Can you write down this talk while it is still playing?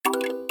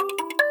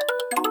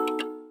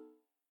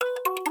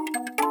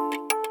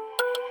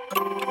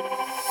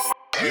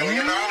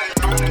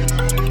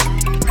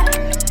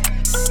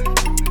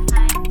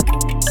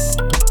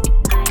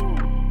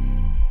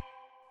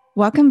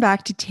Welcome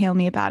back to Tell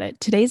Me About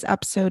It. Today's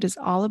episode is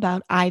all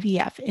about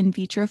IVF, in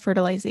vitro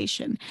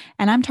fertilization,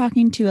 and I'm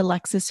talking to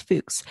Alexis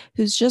Fuchs,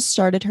 who's just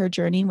started her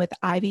journey with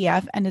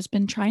IVF and has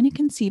been trying to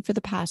conceive for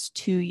the past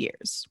 2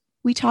 years.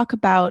 We talk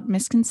about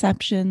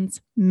misconceptions,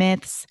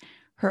 myths,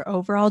 her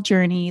overall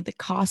journey, the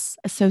costs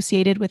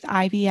associated with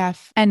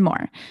IVF, and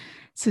more.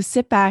 So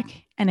sit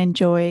back and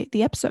enjoy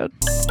the episode.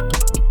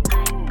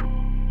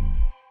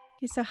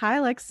 Okay, so hi,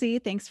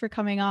 Lexi. Thanks for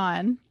coming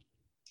on.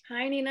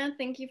 Hi, Nina.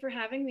 Thank you for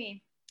having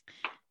me.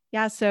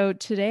 Yeah, so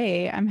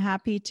today I'm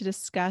happy to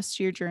discuss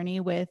your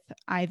journey with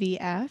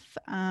IVF,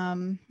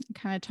 kind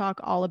of talk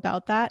all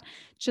about that.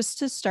 Just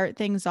to start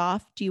things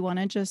off, do you want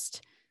to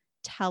just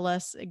tell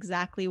us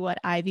exactly what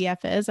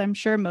IVF is? I'm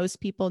sure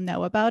most people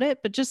know about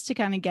it, but just to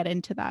kind of get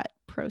into that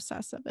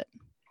process of it.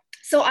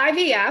 So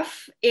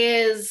IVF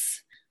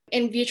is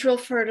in vitro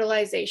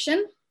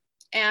fertilization,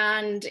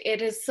 and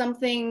it is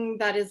something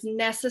that is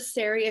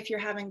necessary if you're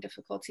having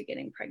difficulty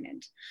getting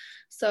pregnant.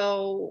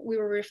 So we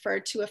were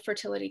referred to a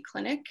fertility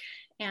clinic,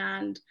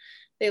 and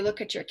they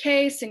look at your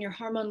case and your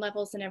hormone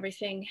levels and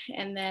everything,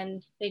 and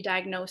then they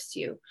diagnose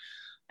you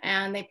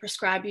and they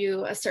prescribe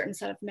you a certain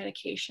set of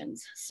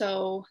medications.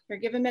 So you're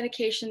given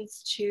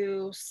medications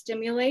to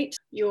stimulate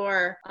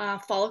your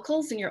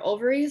follicles in your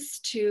ovaries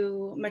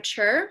to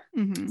mature,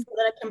 so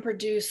that it can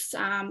produce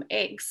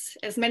eggs,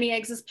 as many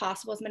eggs as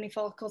possible, as many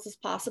follicles as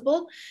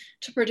possible,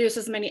 to produce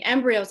as many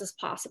embryos as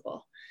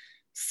possible.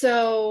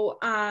 So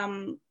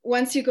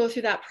once you go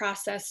through that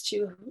process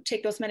to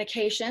take those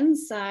medications,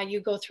 you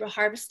go through a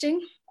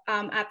harvesting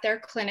at their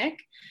clinic,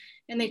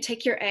 and they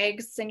take your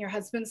eggs and your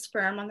husband's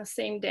sperm on the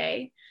same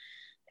day,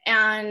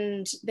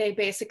 and they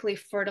basically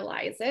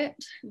fertilize it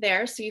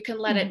there. So you can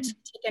let it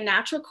take a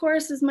natural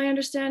course, is my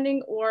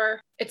understanding,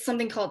 or it's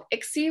something called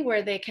ICSI,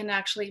 where they can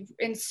actually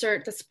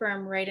insert the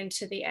sperm right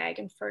into the egg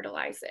and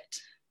fertilize it.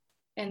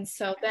 And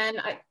so then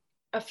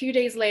a few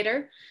days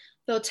later,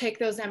 they'll take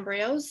those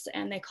embryos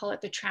and they call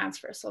it the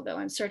transfer. So they'll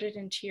insert it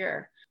into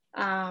your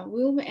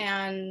womb,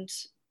 and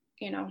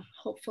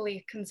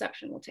hopefully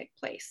conception will take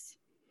place.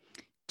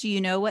 Do you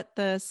know what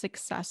the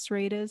success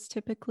rate is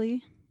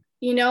typically?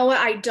 You know what?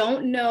 I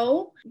don't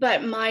know,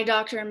 but my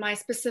doctor in my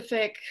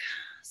specific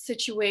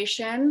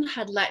situation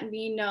had let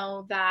me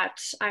know that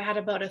I had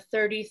about a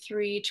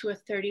 33 to a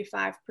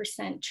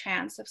 35%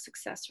 chance of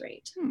success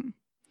rate.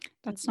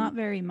 That's not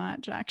very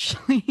much,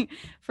 actually,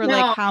 for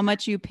like how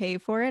much you pay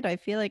for it. I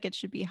feel like it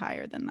should be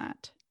higher than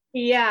that.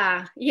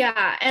 Yeah.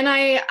 And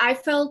I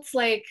felt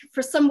like,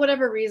 for some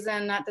whatever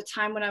reason, at the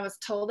time when I was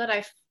told that,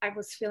 I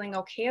was feeling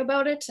okay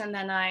about it. And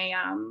then I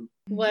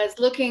was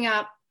looking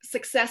up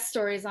success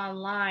stories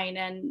online,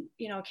 and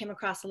came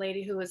across a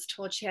lady who was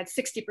told she had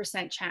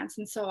 60% chance,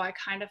 and so I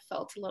kind of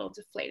felt a little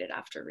deflated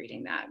after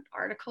reading that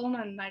article,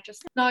 and I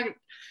just not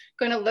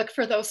going to look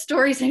for those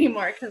stories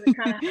anymore, because it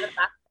kind of had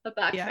a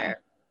backfire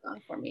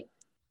for me.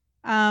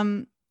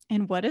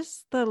 And what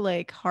is the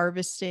like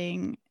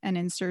harvesting and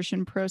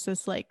insertion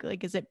process like?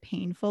 Like, is it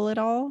painful at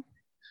all?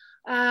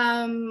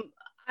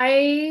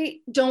 I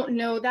don't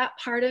know that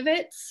part of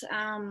it.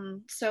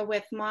 So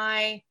with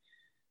my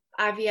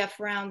IVF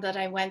round that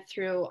I went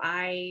through,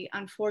 I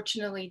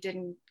unfortunately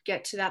didn't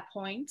get to that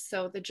point.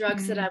 So the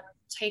drugs that I was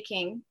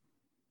taking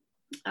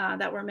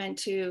that were meant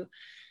to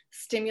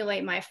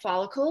stimulate my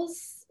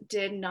follicles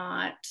did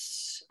not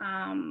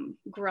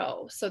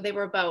grow. So they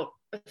were about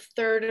a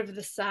third of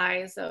the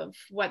size of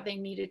what they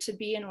needed to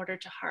be in order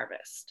to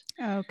harvest.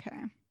 Okay.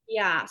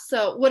 Yeah.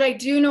 So what I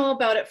do know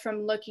about it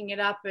from looking it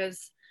up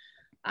is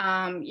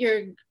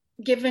you're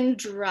given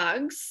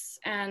drugs,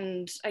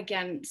 and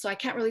again, so I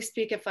can't really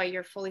speak if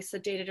you're fully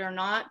sedated or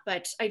not,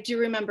 but I do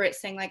remember it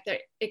saying like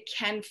that it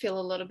can feel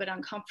a little bit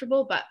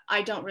uncomfortable, but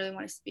I don't really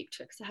want to speak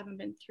to it because I haven't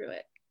been through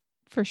it.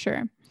 For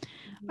sure.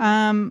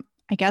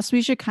 I guess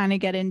we should kind of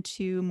get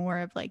into more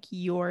of like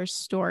your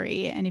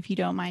story, and if you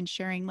don't mind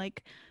sharing,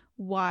 like,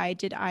 why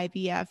did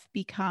IVF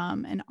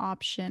become an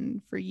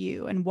option for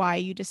you and why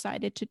you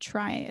decided to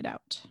try it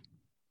out?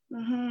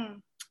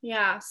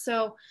 Yeah,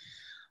 so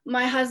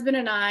my husband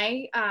and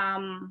I,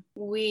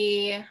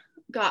 we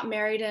got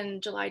married in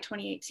July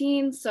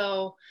 2018.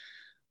 So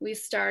we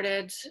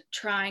started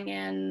trying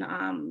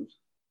in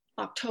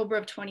October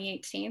of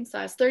 2018. So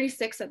I was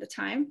 36 at the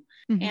time.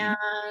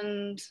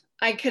 And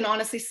I can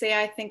honestly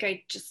say, I think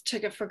I just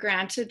took it for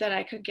granted that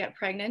I could get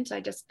pregnant.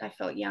 I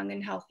felt young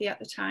and healthy at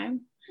the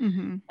time,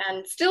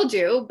 and still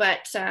do,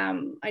 but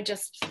I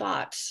just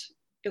thought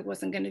it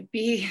wasn't going to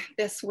be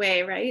this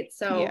way, right?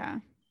 So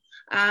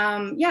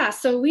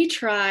so we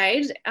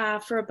tried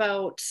for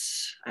about,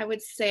 I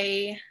would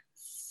say,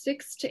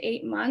 6 to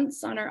 8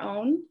 months on our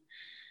own,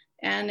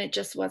 and it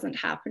just wasn't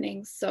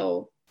happening.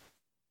 So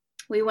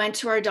we went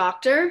to our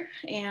doctor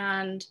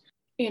and,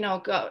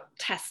 got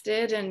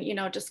tested, and,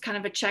 just kind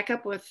of a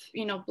checkup with,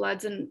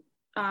 bloods and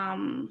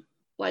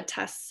blood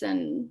tests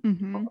and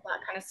all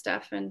that kind of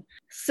stuff. And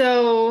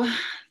so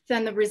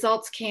then the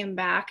results came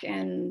back,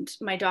 and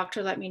my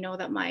doctor let me know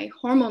that my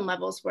hormone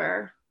levels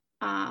were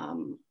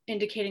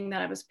indicating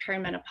that I was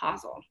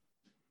perimenopausal,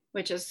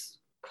 which is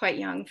quite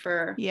young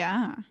for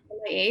my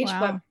age.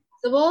 Wow. But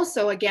possible.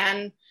 So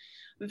again,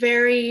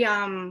 very,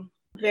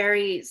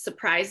 very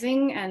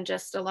surprising and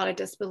just a lot of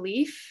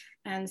disbelief.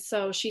 And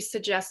so she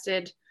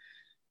suggested,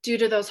 due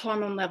to those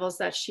hormone levels,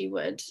 that she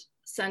would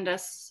send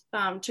us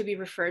to be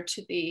referred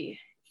to the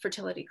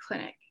fertility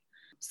clinic.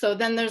 So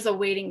then there's a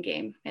waiting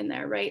game in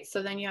there, right?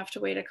 So then you have to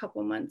wait a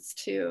couple months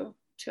to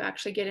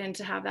actually get in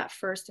to have that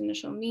first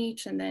initial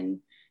meet. And then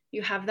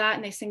you have that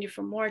and they send you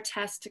for more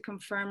tests to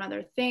confirm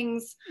other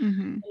things,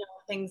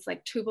 things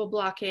like tubal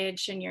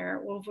blockage in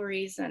your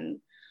ovaries. And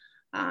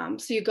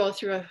so you go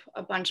through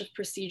a bunch of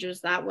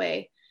procedures that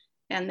way.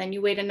 And then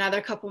you wait another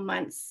couple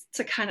months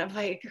to kind of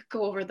like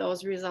go over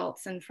those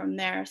results. And from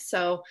there,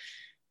 so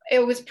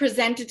it was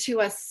presented to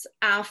us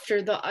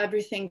after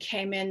everything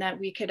came in that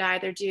we could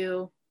either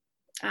do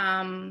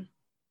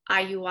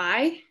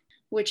IUI,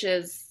 which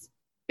is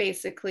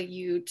basically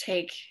you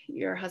take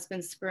your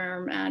husband's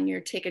sperm and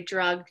you take a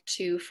drug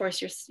to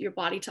force your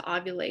body to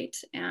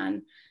ovulate,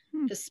 and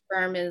the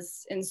sperm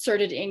is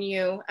inserted in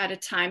you at a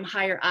time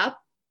higher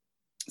up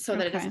so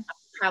that it doesn't have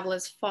to travel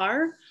as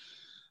far,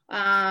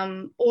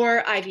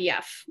 or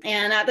IVF.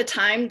 And at the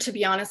time, to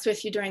be honest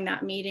with you, during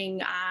that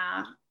meeting,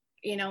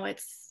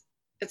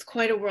 it's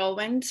quite a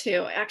whirlwind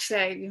too. Actually,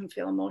 I even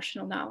feel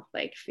emotional now,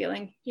 like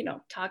feeling,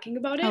 talking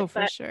about it. Oh,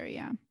 for sure.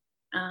 Yeah.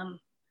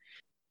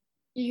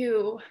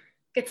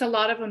 It's a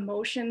lot of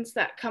emotions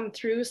that come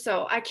through.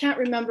 So I can't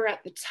remember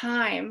at the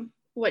time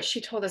what she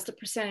told us the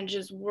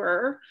percentages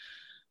were,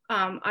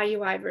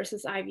 IUI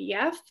versus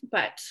IVF,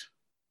 but,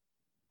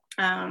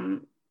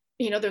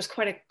 there's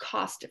quite a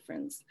cost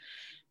difference.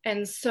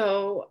 And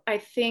so I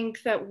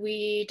think that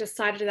we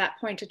decided at that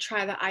point to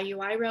try the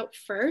IUI route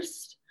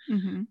first.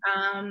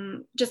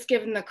 Just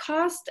given the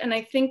cost. And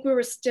I think we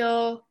were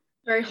still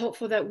very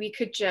hopeful that we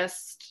could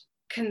just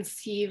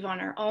conceive on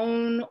our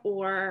own,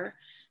 or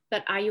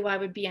that IUI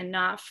would be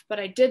enough. But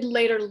I did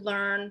later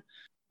learn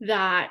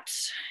that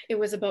it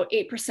was about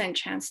 8%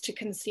 chance to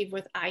conceive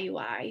with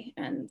IUI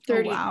and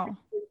 35%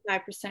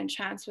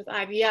 chance with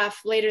IVF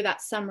later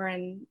that summer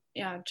in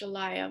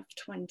July of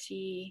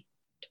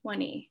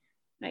 2020,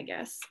 I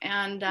guess.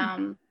 And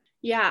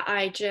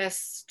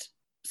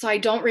so I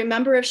don't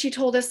remember if she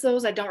told us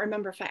those. I don't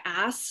remember if I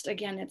asked.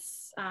 Again,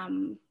 it's,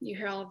 you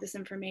hear all of this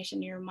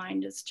information, your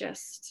mind is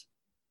just,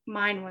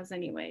 mine was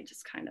anyway,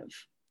 just kind of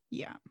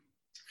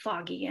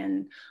foggy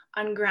and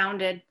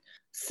ungrounded.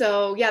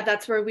 So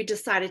that's where we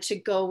decided to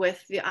go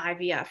with the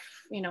IVF,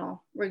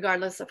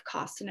 regardless of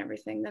cost and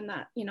everything. Then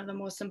that, the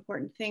most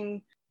important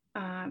thing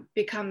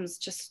becomes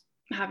just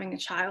having a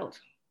child.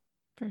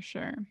 For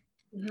sure.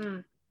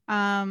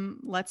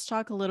 Let's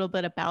talk a little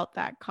bit about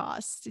that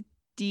cost.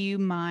 Do you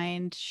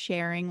mind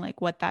sharing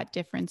like what that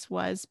difference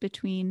was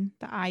between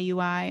the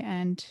IUI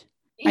and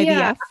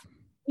IVF?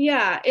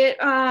 Yeah,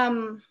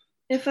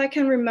 if I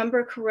can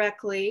remember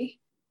correctly,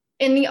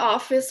 in the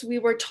office, we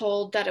were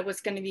told that it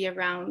was going to be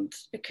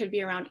it could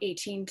be around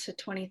 18 to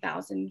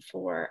 20,000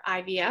 for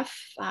IVF.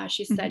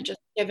 She said,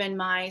 just given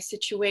my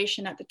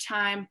situation at the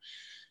time,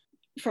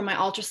 for my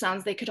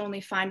ultrasounds, they could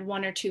only find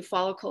 1 or 2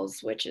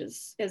 follicles, which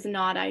is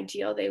not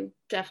ideal. They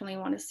definitely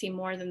want to see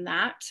more than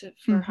that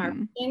for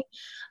harvesting.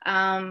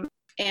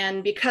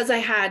 And because I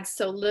had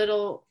so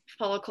little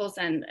follicles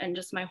and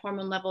just my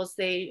hormone levels,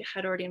 they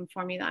had already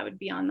informed me that I would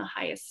be on the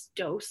highest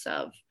dose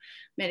of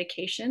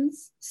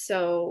medications.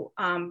 So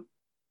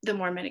the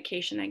more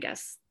medication, I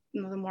guess,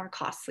 the more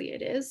costly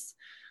it is.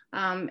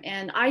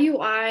 And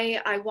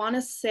IUI, I want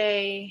to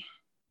say,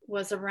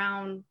 was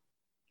around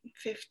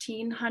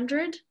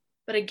 1,500.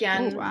 But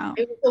again,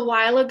 It was a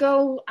while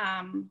ago,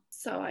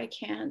 so I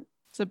can't.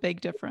 It's a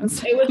big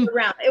difference. It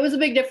was a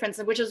big difference,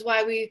 which is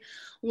why we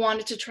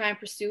wanted to try and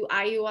pursue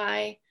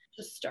IUI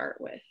to start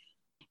with.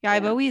 Yeah,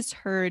 I've always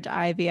heard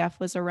IVF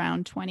was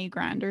around 20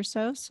 grand or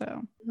so.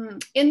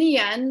 In the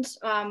end,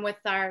 with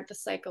the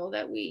cycle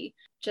that we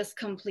just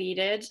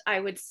completed,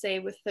 I would say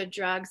with the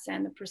drugs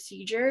and the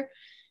procedure,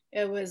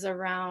 it was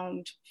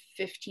around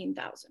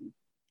 15,000.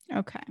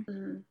 Okay.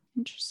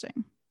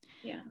 Interesting.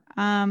 Yeah.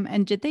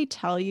 And did they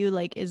tell you,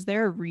 like, is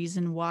there a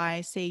reason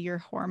why, say, your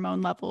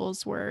hormone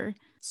levels were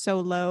so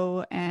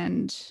low,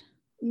 and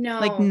no,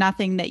 like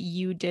nothing that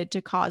you did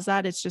to cause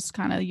that? It's just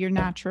kind of your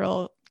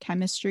natural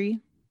chemistry.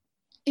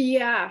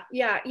 Yeah.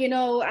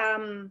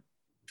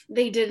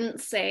 They didn't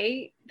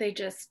say.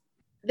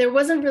 There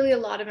wasn't really a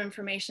lot of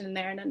information in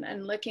there.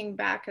 And looking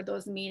back at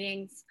those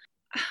meetings,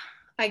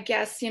 I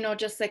guess,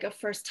 just like a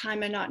first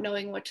time and not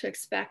knowing what to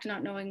expect,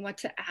 not knowing what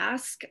to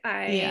ask.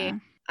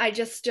 I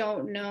just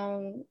don't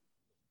know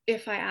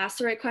if I asked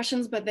the right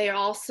questions, but they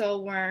also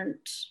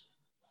weren't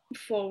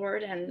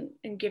forward and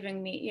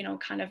giving me,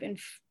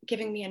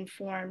 giving me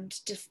informed,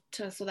 just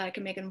so that I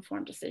can make an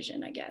informed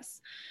decision, I guess.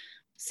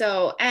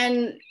 So,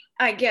 and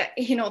I get,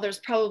 there's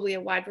probably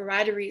a wide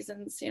variety of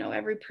reasons.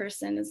 Every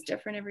person is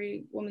different.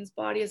 Every woman's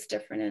body is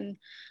different. And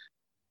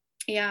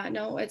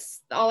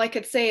it's all I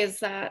could say is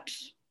that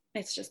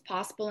it's just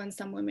possible in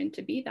some women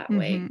to be that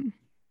way.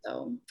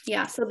 So,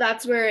 so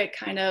that's where it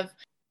kind of,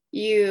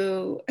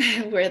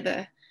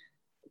 where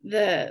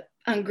the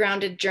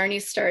ungrounded journey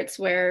starts,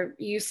 where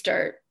you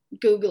start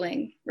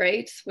Googling,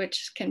 right?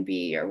 Which can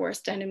be your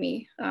worst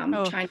enemy,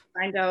 Oh, trying to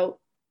find out,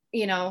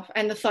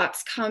 and the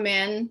thoughts come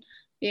in,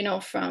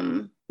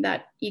 from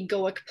that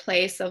egoic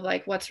place of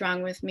like, what's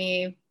wrong with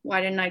me?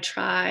 Why didn't I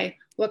try?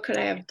 What could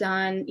I have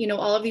done?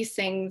 All of these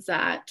things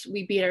that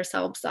we beat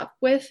ourselves up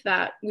with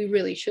that we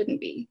really shouldn't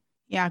be.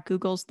 yeah,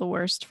 Google's the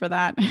worst for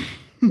that.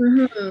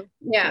 Mm-hmm.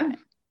 Yeah.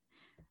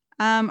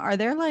 Yeah. Are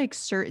there like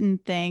certain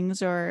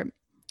things or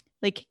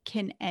like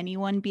can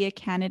anyone be a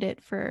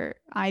candidate for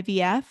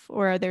IVF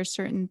or are there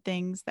certain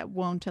things that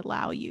won't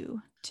allow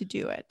you to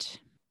do it?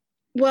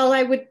 Well,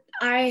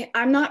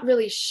 I'm not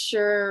really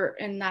sure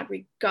in that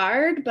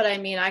regard, but I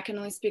mean, I can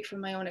only speak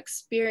from my own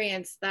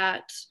experience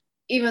that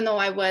even though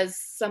I was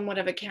somewhat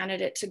of a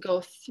candidate to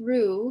go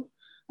through,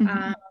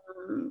 Mhm.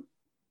 um,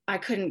 I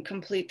couldn't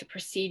complete the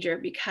procedure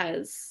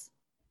because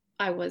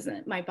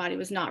my body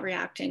was not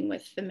reacting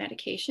with the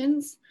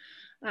medications.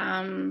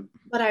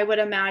 But I would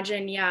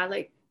imagine, yeah,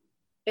 like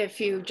if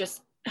you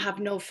just have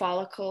no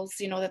follicles,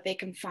 that they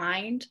can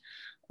find,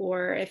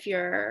 or if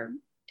your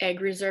egg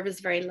reserve is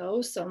very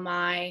low. So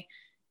my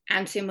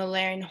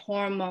anti-Mullerian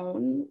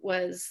hormone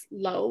was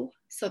low.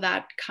 So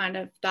that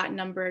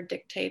number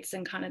dictates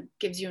and kind of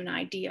gives you an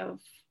idea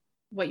of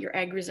what your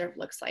egg reserve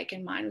looks like.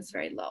 And mine was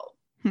very low.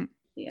 Hmm.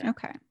 Yeah.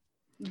 Okay.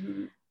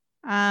 Mm-hmm.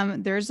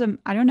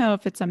 I don't know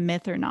if it's a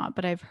myth or not,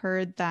 but I've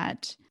heard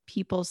that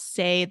people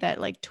say that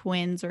like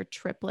twins or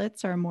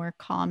triplets are more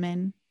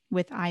common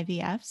with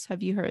IVFs.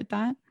 Have you heard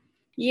that?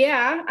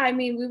 Yeah, I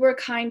mean, we were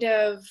kind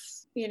of,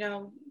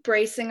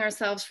 bracing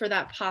ourselves for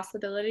that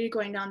possibility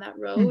going down that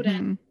road.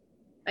 And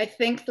Mm-hmm. I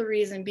think the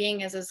reason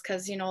being is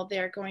because,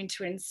 they're going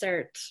to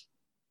insert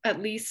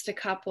at least a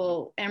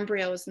couple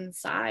embryos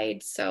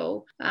inside.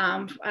 So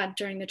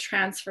during the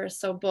transfer,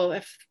 so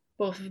if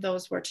both of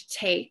those were to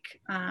take,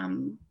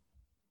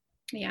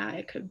 yeah,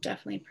 it could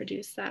definitely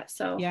produce that.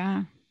 So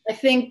Yeah. I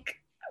think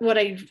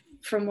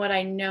from what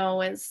I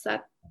know is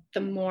that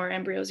the more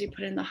embryos you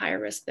put in, the higher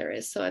risk there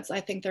is. So I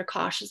think they're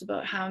cautious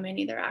about how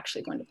many they're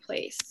actually going to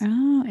place.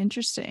 Oh,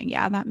 interesting.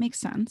 Yeah, that makes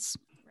sense.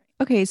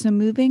 Okay, so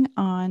moving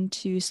on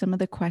to some of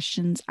the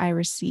questions I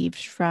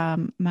received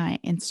from my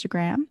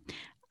Instagram.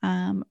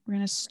 We're going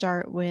to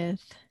start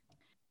with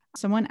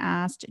someone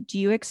asked, do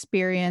you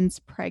experience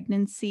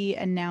pregnancy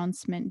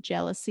announcement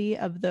jealousy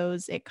of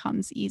those it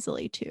comes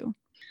easily to?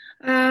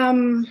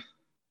 Um,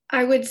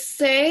 I would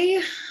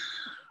say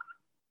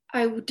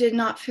I did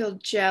not feel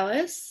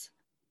jealous,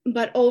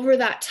 but over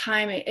that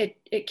time,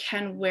 it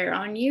can wear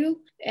on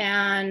you.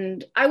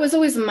 And I was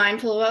always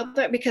mindful about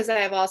that because I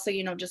have also,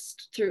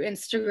 just through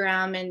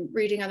Instagram and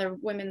reading other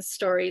women's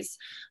stories,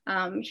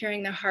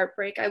 hearing their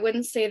heartbreak. I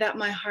wouldn't say that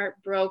my heart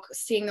broke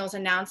seeing those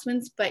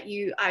announcements, but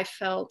I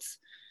felt,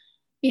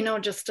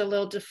 just a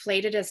little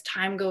deflated as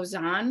time goes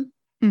on,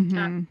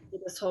 Mm-hmm.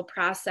 this whole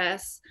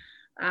process.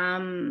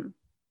 Um,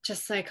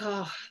 just like,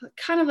 oh,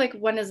 kind of like,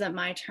 when is it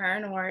my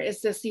turn? Or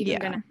is this even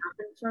going to Yeah.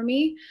 happen for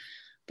me?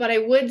 But I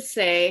would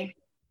say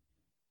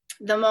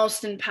the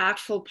most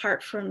impactful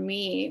part for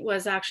me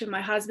was actually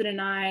my husband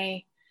and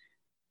I,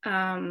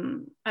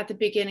 at the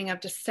beginning of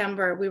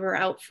December, we were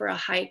out for a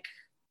hike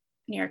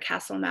near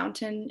Castle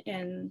Mountain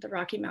in the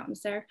Rocky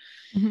Mountains there.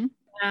 Mm-hmm.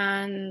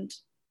 And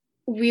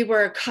we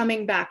were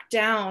coming back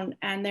down,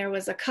 and there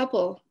was a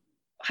couple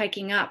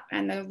hiking up,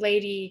 and the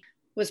lady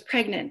was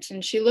pregnant,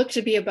 and she looked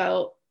to be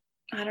about,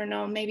 I don't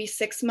know, maybe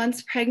 6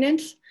 months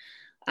pregnant.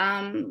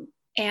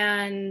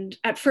 And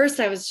at first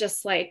I was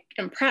just like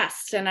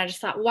impressed, and I just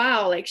thought,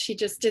 wow, like she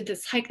just did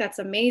this hike. That's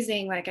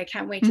amazing. Like, I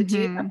can't wait to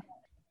do that. Mm-hmm.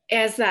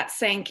 As that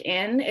sank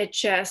in, it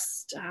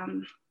just,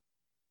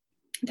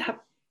 that,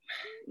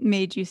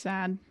 Made you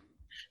sad.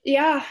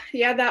 yeah,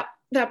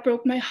 that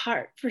broke my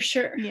heart for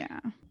sure. Yeah.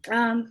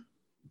 Um,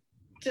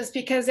 just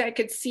because I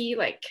could see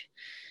like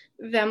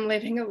them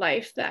living a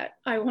life that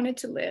I wanted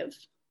to live.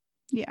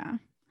 Yeah.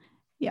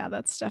 Yeah,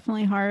 that's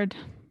definitely hard.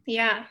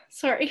 Yeah,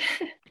 sorry.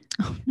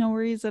 Oh, no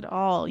worries at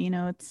all.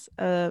 It's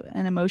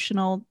an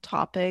emotional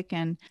topic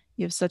and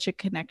you have such a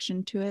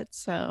connection to it.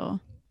 So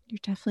you're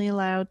definitely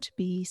allowed to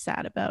be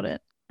sad about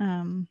it.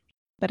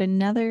 But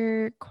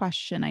another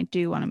question I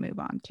do want to move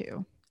on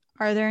to.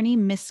 Are there any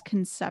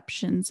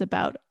misconceptions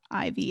about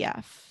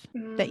IVF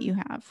that you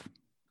have?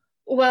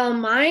 Well,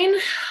 mine,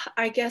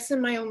 I guess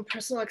in my own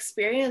personal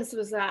experience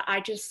was that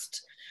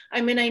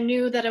I mean, I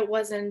knew that it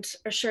wasn't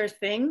a sure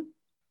thing,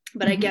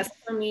 but I Mm-hmm. guess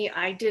for me,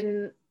 I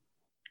didn't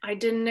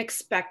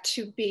expect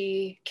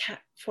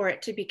for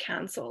it to be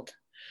canceled.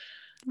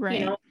 You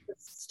Right. know,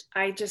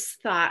 I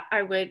just thought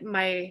I would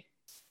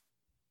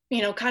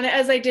kind of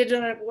as I did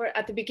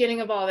at the beginning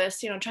of all this,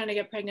 trying to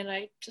get pregnant.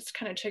 I just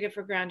kind of took it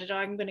for granted. Oh,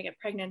 I'm going to get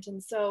pregnant,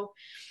 and so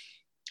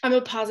I'm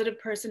a positive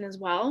person as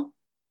well.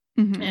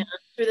 Mm-hmm. And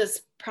through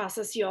this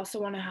process, you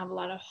also want to have a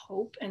lot of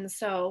hope. And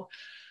so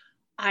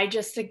I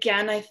just,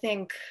 again, I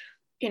think,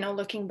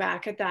 looking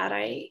back at that,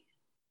 I,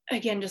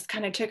 again, just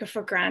kind of took it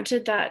for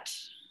granted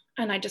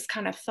and I just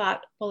kind of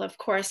thought, well, of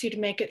course, you'd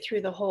make it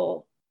through the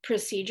whole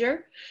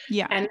procedure.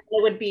 Yeah. And it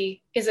would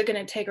be, is it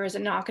going to take or is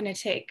it not going to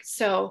take?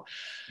 So,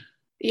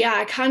 yeah,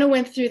 I kind of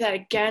went through that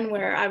again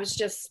where I was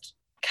just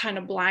kind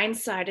of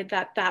blindsided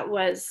that that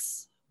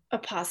was a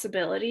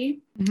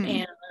possibility.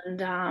 Mm-hmm.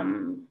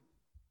 And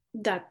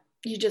that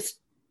you just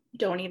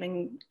don't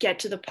even get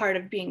to the part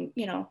of being,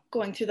 you know,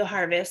 going through the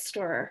harvest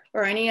or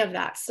any of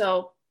that.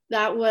 So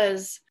that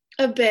was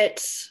a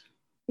bit,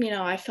 you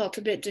know, I felt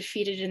a bit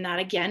defeated in that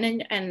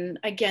again. And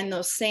again,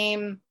 those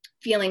same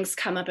feelings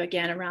come up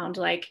again around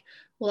like,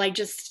 well, I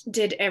just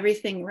did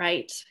everything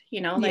right.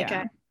 You know, like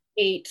Yeah. I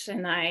ate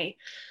and I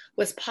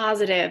was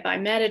positive, I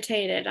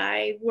meditated,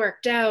 I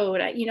worked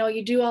out, you know,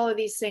 you do all of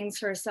these things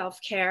for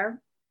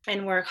self-care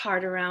and work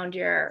hard around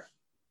your,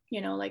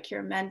 you know, like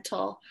your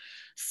mental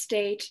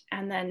state.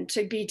 And then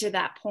to be to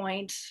that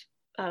point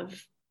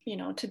of, you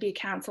know, to be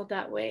canceled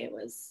that way, it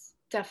was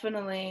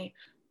definitely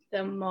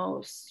the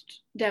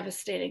most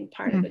devastating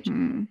part of the journey.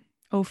 Mm-hmm.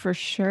 Oh, for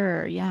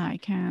sure. Yeah, I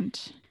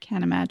can't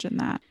imagine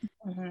that.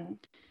 Mm-hmm.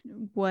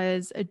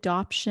 Was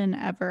adoption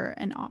ever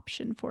an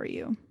option for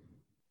you?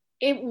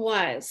 It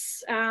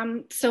was.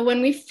 So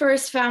when we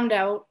first found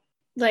out,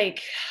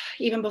 like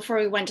even before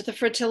we went to the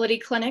fertility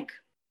clinic,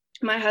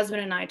 my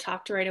husband and I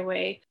talked right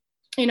away,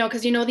 you know,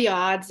 because you know the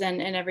odds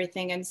and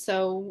everything. And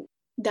so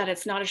that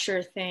it's not a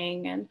sure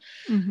thing. And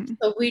Mm-hmm.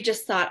 so we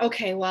just thought,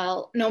 okay,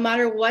 well, no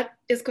matter what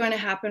is going to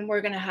happen,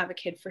 we're going to have a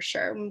kid for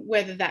sure,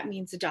 whether that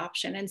means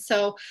adoption. And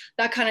so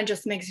that kind of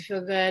just makes you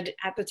feel good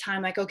at the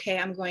time, like, okay,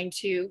 I'm going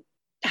to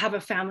have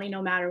a family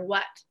no matter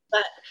what.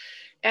 But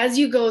as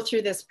you go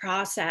through this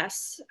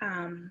process,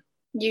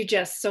 you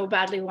just so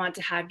badly want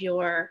to have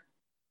your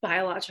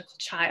biological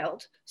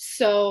child.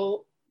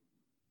 So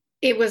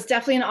it was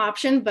definitely an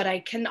option, but I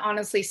can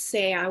honestly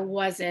say I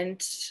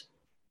wasn't,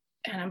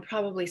 and I'm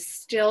probably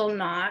still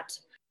not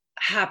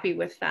happy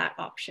with that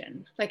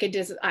option. Like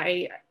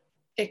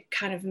it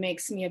kind of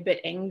makes me a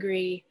bit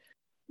angry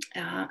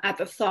at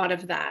the thought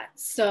of that.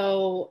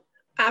 So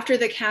after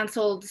the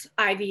canceled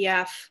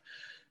IVF,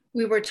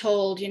 we were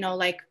told, you know,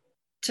 like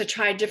to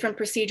try a different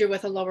procedure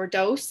with a lower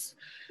dose.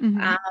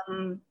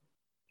 Mm-hmm.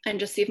 And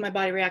just see if my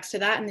body reacts to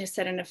that. And they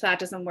said, and if that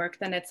doesn't work,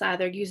 then it's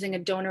either using a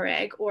donor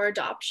egg or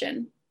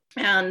adoption.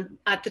 And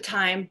at the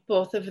time,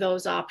 both of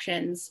those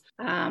options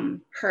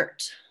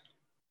hurt.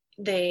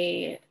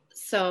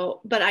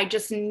 But I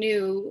just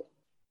knew,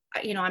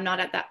 you know, I'm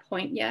not at that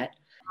point yet.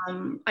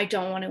 I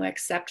don't want to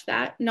accept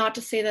that. Not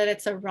to say that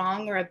it's a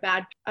wrong or a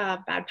bad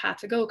path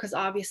to go, because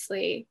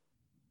obviously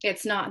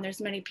it's not. And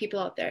there's many people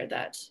out there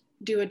that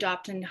do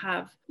adopt and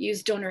have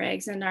used donor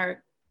eggs and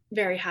are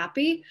very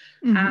happy.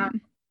 Mm-hmm.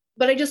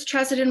 But I just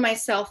trusted in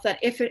myself that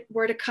if it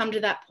were to come to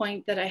that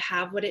point, that I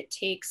have what it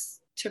takes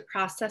to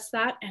process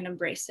that and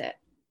embrace it.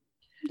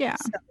 Yeah.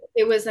 So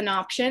it was an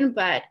option,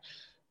 but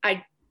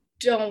I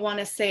don't want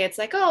to say it's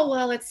like, oh,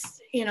 well, it's,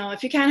 you know,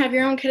 if you can't have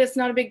your own kid, it's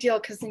not a big deal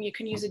because then you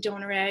can use a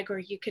donor egg or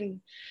you can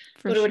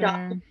For go to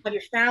adopt sure. have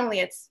your family.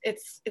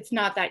 It's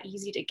not that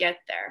easy to get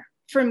there.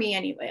 For me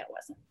anyway, it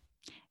wasn't.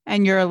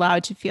 And you're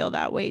allowed to feel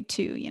that way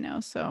too, you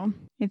know. So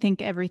I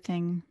think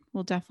everything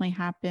will definitely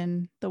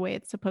happen the way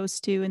it's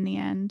supposed to in the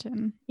end.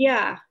 And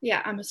Yeah,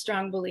 I'm a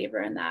strong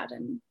believer in that.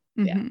 And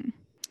yeah. mm-hmm.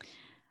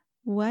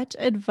 What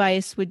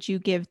advice would you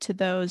give to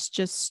those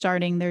just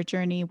starting their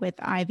journey with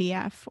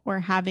IVF or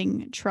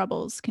having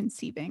troubles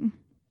conceiving?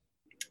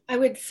 I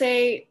would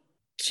say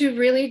to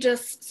really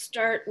just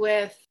start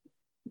with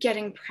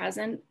getting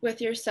present with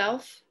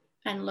yourself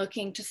and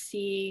looking to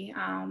see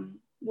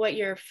what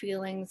your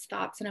feelings,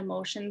 thoughts, and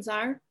emotions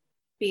are,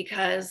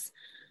 because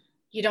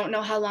you don't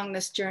know how long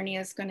this journey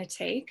is going to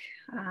take.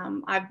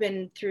 I've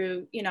been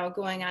through, you know,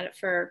 going at it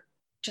for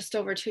just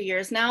over 2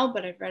 years now,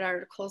 but I've read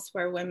articles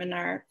where women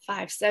are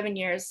 5, 7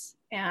 years.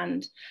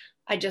 And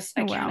I Oh,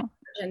 can't wow.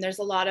 imagine. There's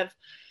a lot of,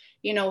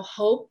 you know,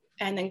 hope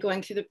and then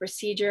going through the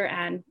procedure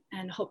and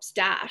hope's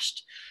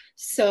dashed.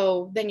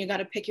 So then you got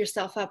to pick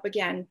yourself up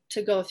again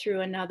to go through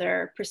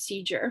another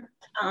procedure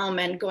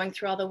and going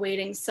through all the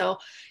waiting. So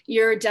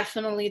you're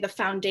definitely the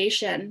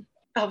foundation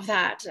of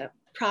that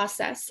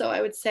process. So I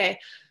would say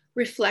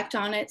reflect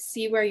on it,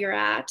 see where you're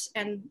at,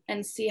 and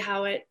see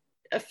how it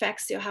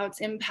affects you, how it's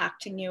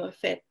impacting you.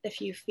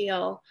 If you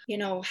feel, you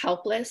know,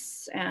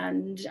 helpless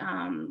and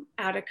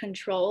out of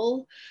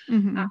control,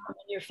 Mm-hmm.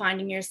 you're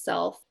finding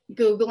yourself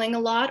Googling a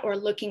lot or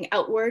looking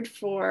outward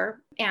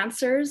for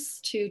answers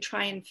to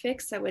try and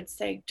fix, I would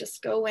say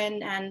just go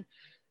in and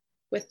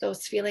with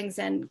those feelings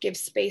and give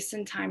space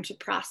and time to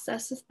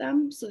process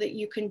them so that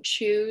you can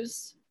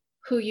choose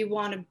who you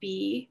want to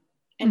be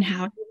and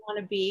how Mm-hmm. you want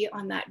to be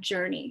on that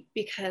journey,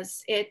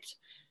 because it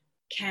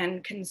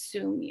can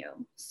consume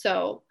you.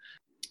 So,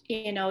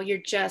 you know,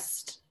 you're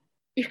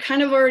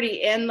kind of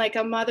already in like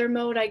a mother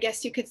mode, I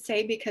guess you could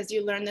say, because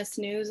you learn this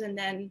news and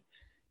then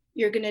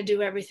you're going to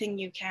do everything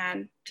you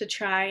can to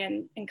try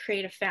and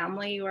create a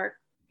family or,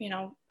 you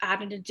know,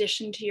 add an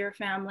addition to your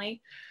family.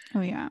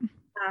 Oh, yeah.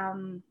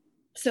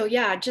 So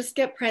yeah, just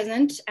get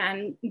present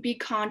and be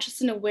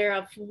conscious and aware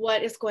of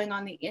what is going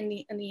on in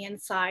the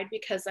inside,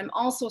 because I'm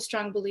also a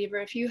strong believer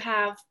if you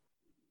have,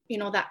 you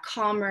know, that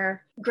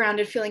calmer,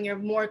 grounded feeling, you're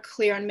more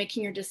clear on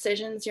making your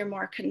decisions, you're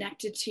more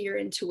connected to your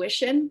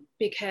intuition,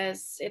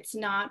 because it's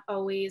not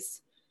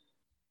always,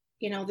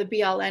 the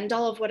be all end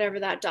all of whatever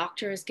that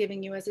doctor is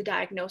giving you as a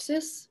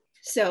diagnosis.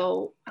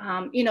 So,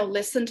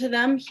 listen to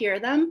them, hear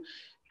them,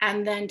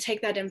 and then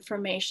take that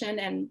information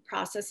and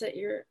process it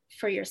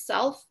for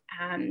yourself,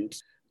 and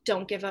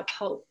don't give up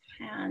hope.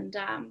 And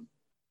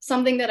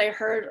something that I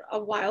heard a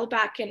while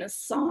back in a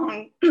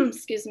song,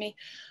 excuse me,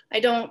 I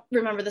don't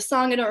remember the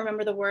song, I don't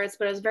remember the words,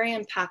 but it was very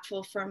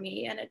impactful for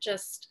me. And it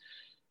just,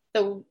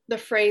 the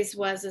phrase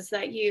is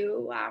that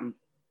you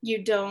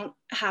don't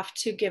have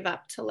to give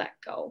up to let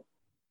go.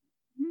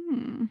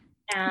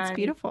 That's And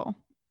beautiful.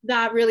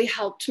 That really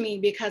helped me,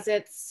 because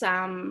it's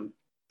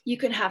you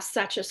can have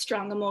such a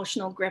strong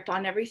emotional grip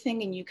on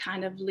everything, and you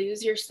kind of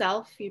lose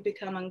yourself. You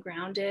become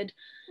ungrounded,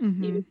 you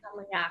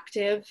become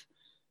reactive.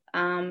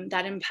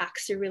 That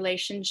impacts your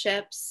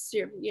relationships,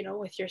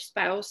 with your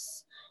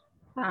spouse,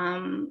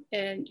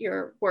 and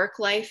your work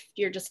life,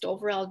 your just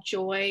overall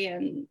joy.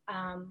 And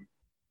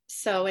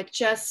so it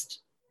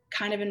just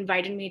kind of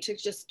invited me to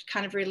just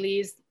kind of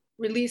release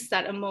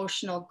that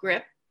emotional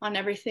grip on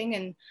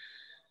everything,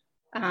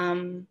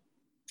 and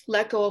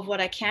let go of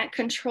what I can't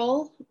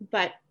control,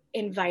 but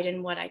invite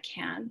in what I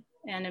can,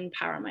 and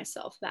empower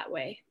myself that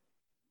way.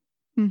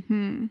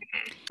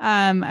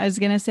 I was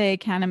going to say, I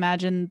can't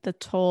imagine the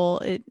toll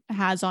it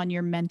has on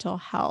your mental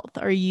health.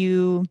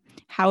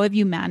 How have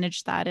you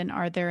managed that? And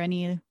are there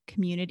any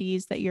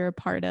communities that you're a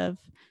part of,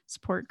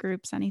 support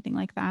groups, anything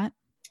like that?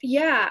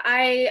 Yeah,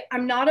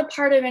 I'm not a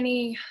part of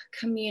any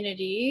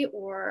community,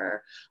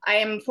 or I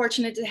am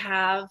fortunate to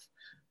have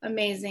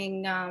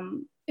amazing,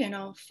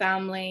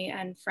 family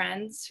and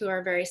friends who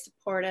are very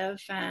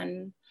supportive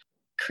and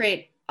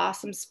create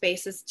awesome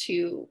spaces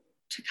to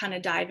kind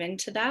of dive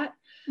into that.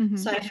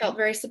 So I felt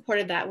very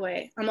supported that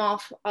way. I'm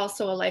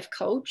also a life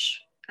coach.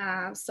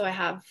 So I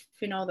have,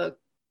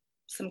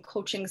 some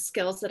coaching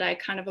skills that I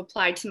kind of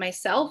applied to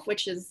myself,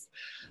 which is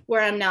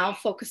where I'm now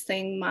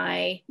focusing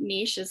my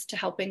niche, is to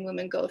helping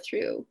women go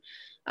through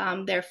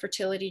their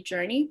fertility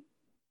journey.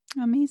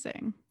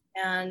 Amazing.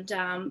 And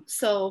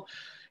so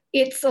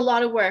it's a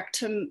lot of work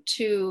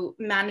to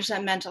manage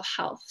that mental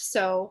health.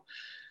 So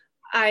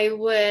I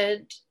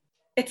would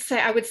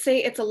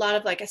say it's a lot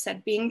of, like I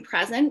said, being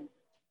present,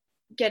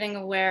 getting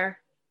aware,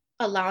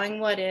 allowing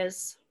what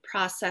is,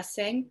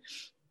 processing,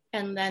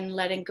 and then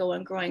letting go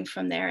and growing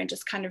from there, and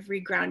just kind of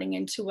regrounding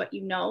into what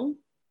you know,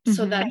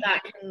 so that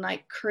can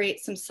like create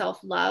some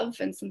self-love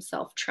and some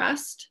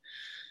self-trust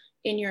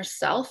in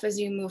yourself as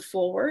you move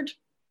forward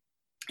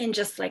in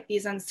just like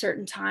these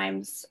uncertain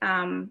times.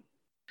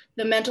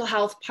 The mental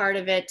health part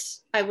of it,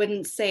 I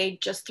wouldn't say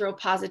just throw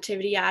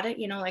positivity at it.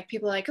 Like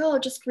people are like, oh,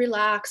 just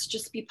relax,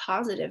 just be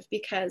positive,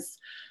 because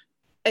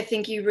I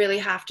think you really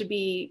have to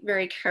be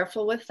very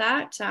careful with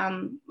that.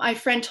 My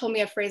friend told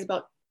me a phrase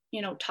about,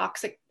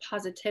 toxic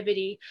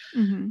positivity,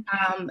 and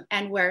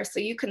so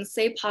you can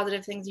say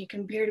positive things, you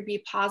can appear to be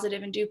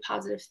positive and do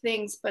positive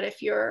things, but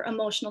if your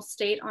emotional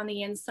state on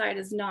the inside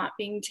is not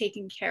being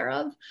taken care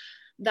of,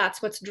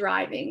 that's what's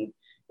driving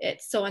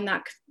it. So, and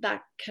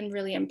that can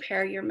really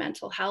impair your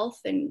mental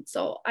health. And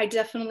so I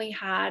definitely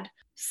had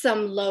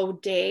some low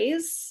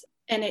days,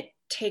 and it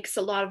takes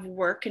a lot of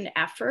work and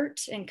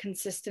effort and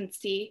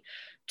consistency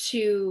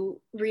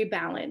to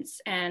rebalance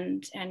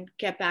and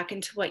get back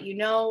into what you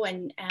know,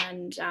 and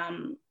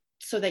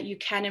so that you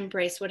can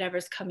embrace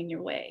whatever's coming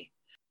your way,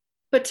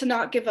 but to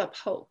not give up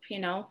hope.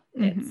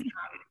 It's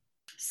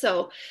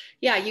so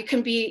yeah, you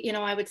can be,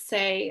 I would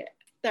say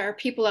there are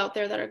people out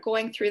there that are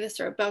going through this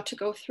or about to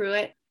go through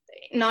it.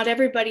 Not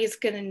everybody is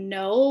going to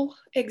know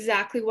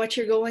exactly what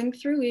you're going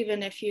through,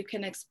 even if you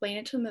can explain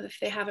it to them. If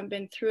they haven't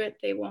been through it,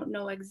 they won't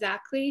know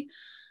exactly.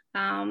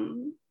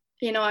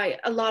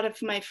 A lot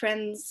of my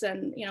friends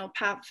and,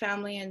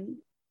 family and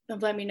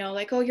have let me know,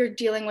 like, oh, you're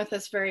dealing with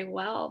this very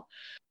well.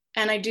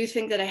 And I do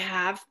think that I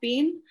have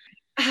been.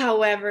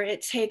 However,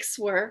 it takes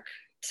work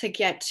to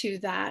get to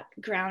that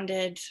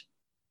grounded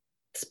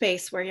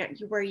space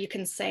where you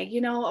can say,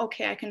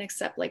 okay, I can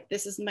accept, like,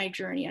 this is my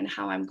journey and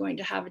how I'm going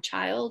to have a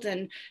child,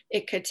 and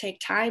it could take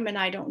time, and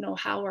I don't know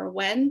how or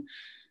when,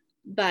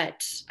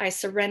 but I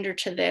surrender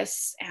to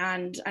this,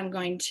 and I'm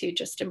going to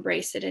just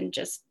embrace it and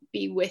just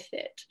be with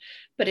it.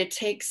 But it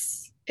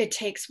takes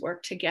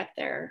work to get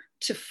there,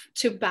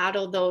 to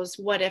battle those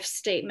what if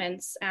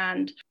statements,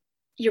 and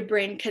your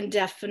brain can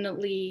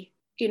definitely,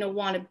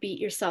 want to beat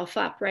yourself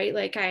up, right?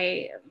 Like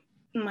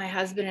my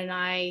husband and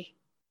I,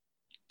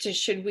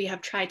 should we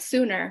have tried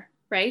sooner,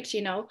 right?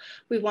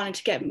 We wanted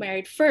to get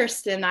married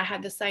first, and I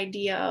had this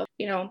idea of,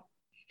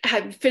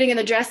 fitting in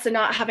the dress and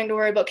not having to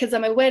worry about kids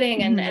at my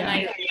wedding. And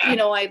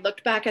I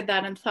looked back at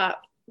that and thought,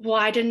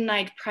 why didn't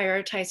I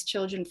prioritize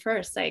children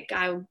first? Like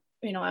I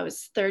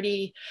was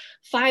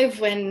 35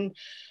 when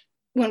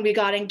we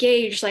got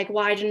engaged. Like,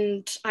 why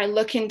didn't I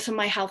look into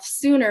my health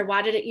sooner?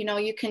 Why did it,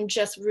 you can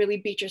just really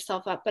beat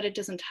yourself up, but it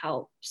doesn't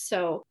help.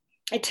 So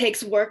it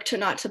takes work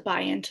not to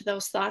buy into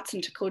those thoughts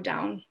and to go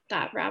down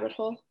that rabbit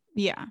hole.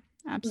 Yeah,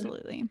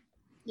 absolutely.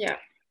 Yeah.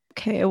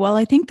 Okay. Well,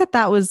 I think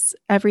that was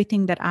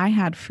everything that I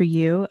had for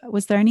you.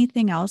 Was there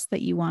anything else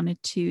that you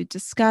wanted to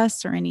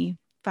discuss, or any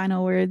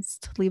final words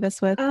to leave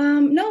us with?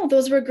 No,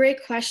 those were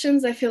great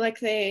questions. I feel like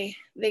they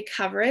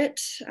cover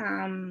it.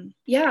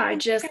 Yeah, I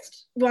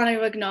just want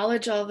to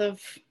acknowledge all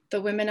of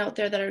the women out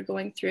there that are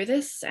going through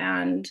this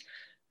and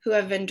who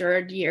have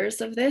endured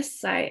years of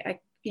this. I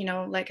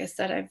like I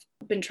said,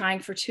 I've been trying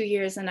for 2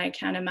 years, and I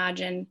can't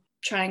imagine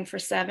trying for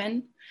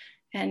 7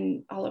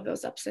 and all of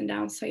those ups and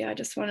downs. So yeah, I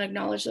just want to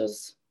acknowledge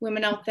those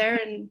women out there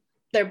and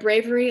their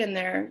bravery, and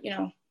they're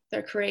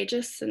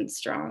courageous and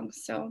strong.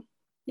 So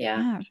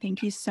yeah.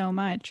 Thank you so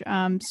much.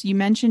 So you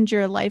mentioned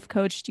you're a life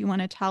coach. Do you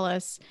want to tell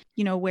us,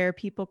 where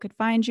people could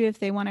find you if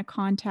they want to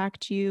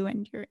contact you,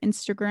 and your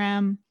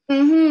Instagram?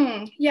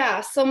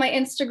 Yeah, so my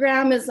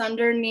Instagram is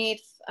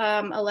underneath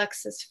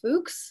Alexis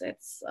Fuchs.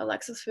 It's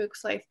Alexis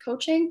Fuchs Life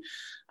Coaching.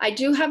 I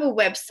do have a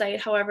website,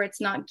 however,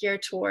 it's not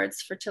geared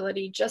towards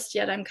fertility just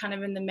yet. I'm kind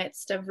of in the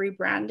midst of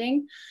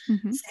rebranding.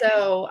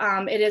 So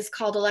it is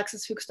called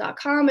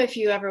alexisfuchs.com if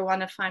you ever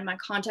want to find my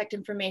contact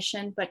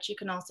information, but you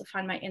can also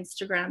find my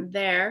Instagram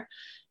there,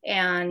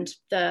 and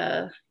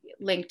the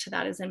link to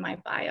that is in my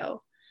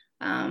bio.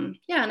 And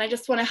I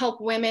just want to help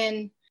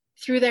women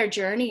through their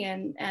journey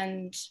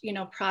and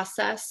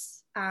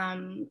process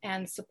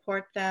and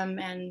support them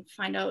and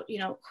find out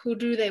who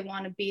do they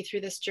want to be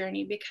through this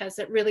journey, because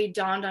it really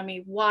dawned on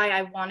me why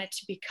I wanted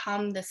to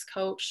become this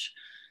coach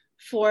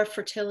for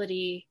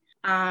fertility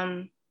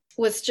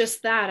was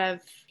just that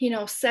of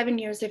 7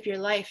 years of your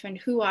life, and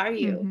who are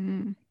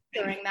you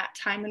during that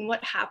time, and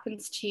what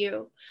happens to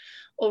you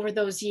over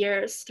those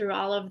years through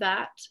all of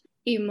that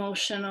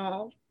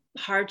emotional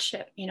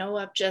hardship,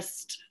 of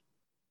just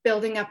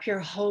building up your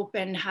hope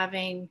and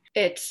having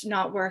it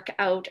not work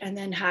out, and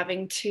then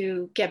having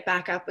to get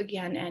back up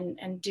again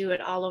and do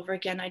it all over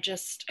again. I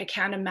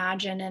can't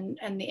imagine,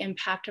 and the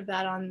impact of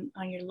that on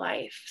your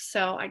life.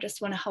 So I just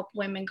want to help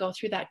women go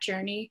through that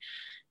journey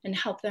and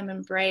help them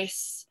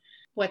embrace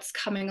what's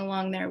coming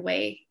along their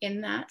way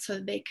in that, so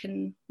that they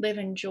can live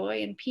in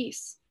joy and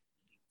peace.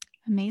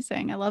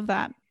 Amazing. I love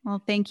that.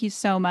 Well, thank you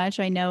so much.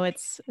 I know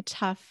it's a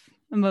tough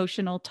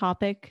emotional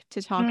topic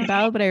to talk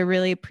about, but I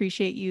really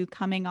appreciate you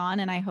coming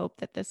on, and I hope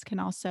that this can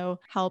also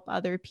help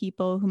other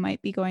people who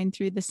might be going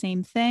through the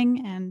same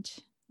thing, and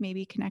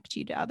maybe connect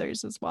you to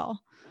others as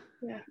well.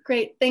 Yeah,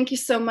 great. Thank you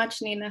so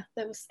much, Nina.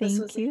 This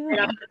was a great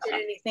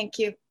opportunity. Thank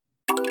you.